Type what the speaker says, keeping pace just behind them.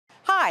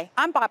Hi,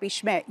 I'm Bobby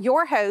Schmitt,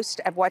 your host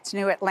of What's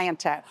New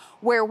Atlanta,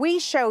 where we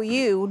show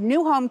you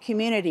new home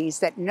communities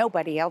that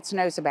nobody else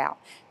knows about.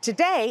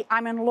 Today,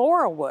 I'm in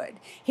Laurelwood,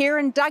 here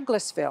in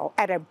Douglasville,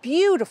 at a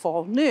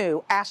beautiful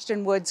new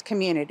Ashton Woods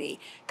community.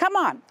 Come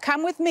on,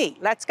 come with me.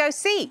 Let's go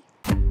see.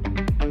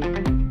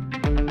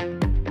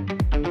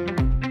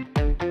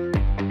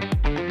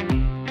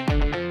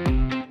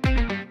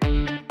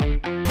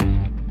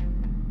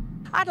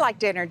 I'd like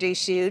to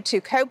introduce you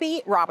to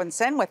Schmitt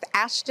Robinson with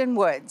Ashton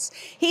Woods.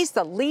 He's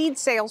the lead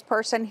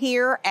salesperson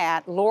here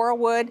at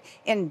Laurelwood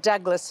in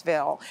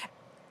Douglasville.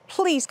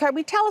 Please,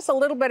 Schmitt, tell us a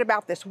little bit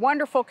about this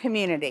wonderful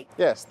community.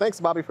 Yes,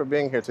 thanks, Bobby, for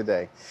being here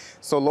today.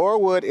 So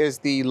Laurelwood is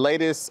the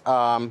latest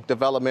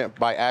development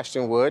by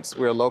Ashton Woods.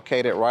 We're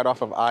located right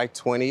off of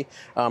I-20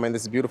 in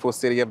this beautiful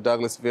city of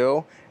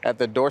Douglasville, at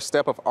the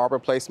doorstep of Arbor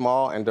Place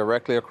Mall and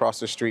directly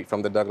across the street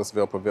from the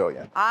Douglasville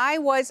Pavilion. I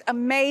was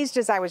amazed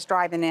as I was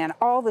driving in,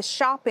 all the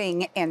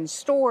shopping and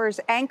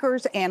stores,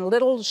 anchors, and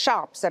little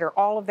shops that are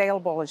all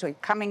available as we're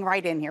coming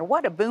right in here.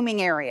 What a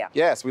booming area.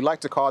 Yes, we like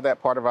to call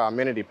that part of our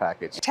amenity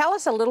package. Tell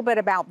us a little bit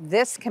about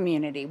this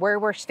community, where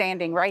we're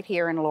standing right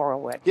here in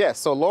Laurelwood. Yes,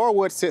 so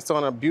Laurelwood sits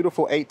on a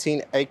beautiful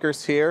 18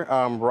 acres here,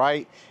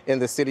 right in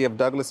the city of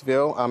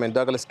Douglasville, in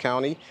Douglas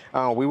County.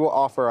 We will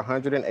offer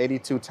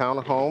 182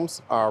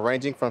 townhomes,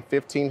 ranging from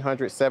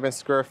 1,507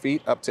 square feet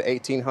up to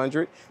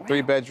 1,800, wow.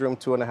 3-bedroom,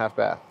 2.5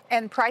 bath.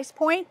 And price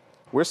point?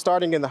 We're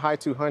starting in the high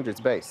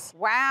 200s base.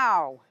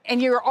 Wow.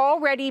 And you're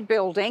already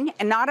building,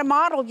 and not a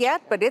model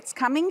yet, but it's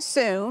coming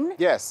soon.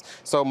 Yes.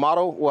 So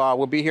model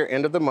will be here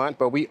end of the month,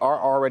 but we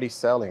are already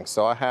selling.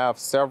 So I have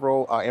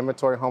several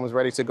inventory homes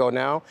ready to go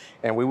now,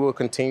 and we will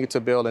continue to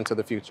build into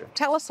the future.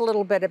 Tell us a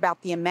little bit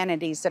about the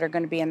amenities that are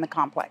going to be in the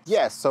complex.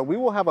 Yes. So we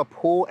will have a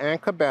pool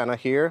and cabana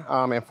here.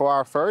 And for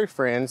our furry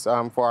friends,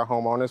 for our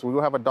homeowners, we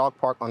will have a dog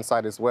park on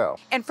site as well.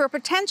 And for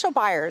potential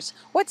buyers,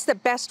 what's the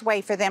best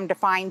way for them to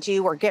find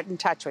you or get in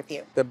touch with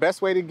you? The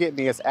best way to get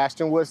me is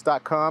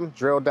ashtonwoods.com,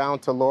 drill down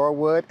to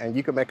Laurelwood, and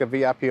you can make a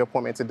VIP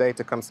appointment today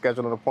to come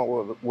schedule an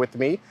appointment with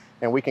me,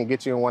 and we can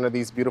get you in one of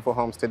these beautiful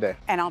homes today.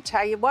 And I'll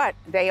tell you what,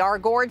 they are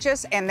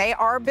gorgeous and they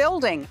are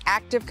building,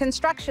 active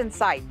construction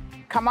site.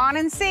 Come on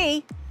and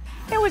see.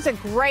 It was a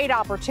great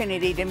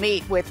opportunity to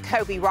meet with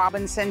Schmitt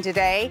Robinson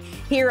today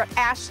here at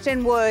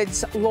Ashton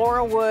Woods,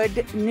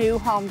 Laurelwood New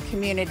Home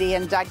Community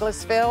in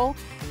Douglasville.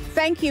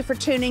 Thank you for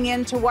tuning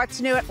in to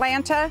What's New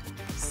Atlanta.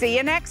 See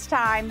you next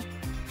time.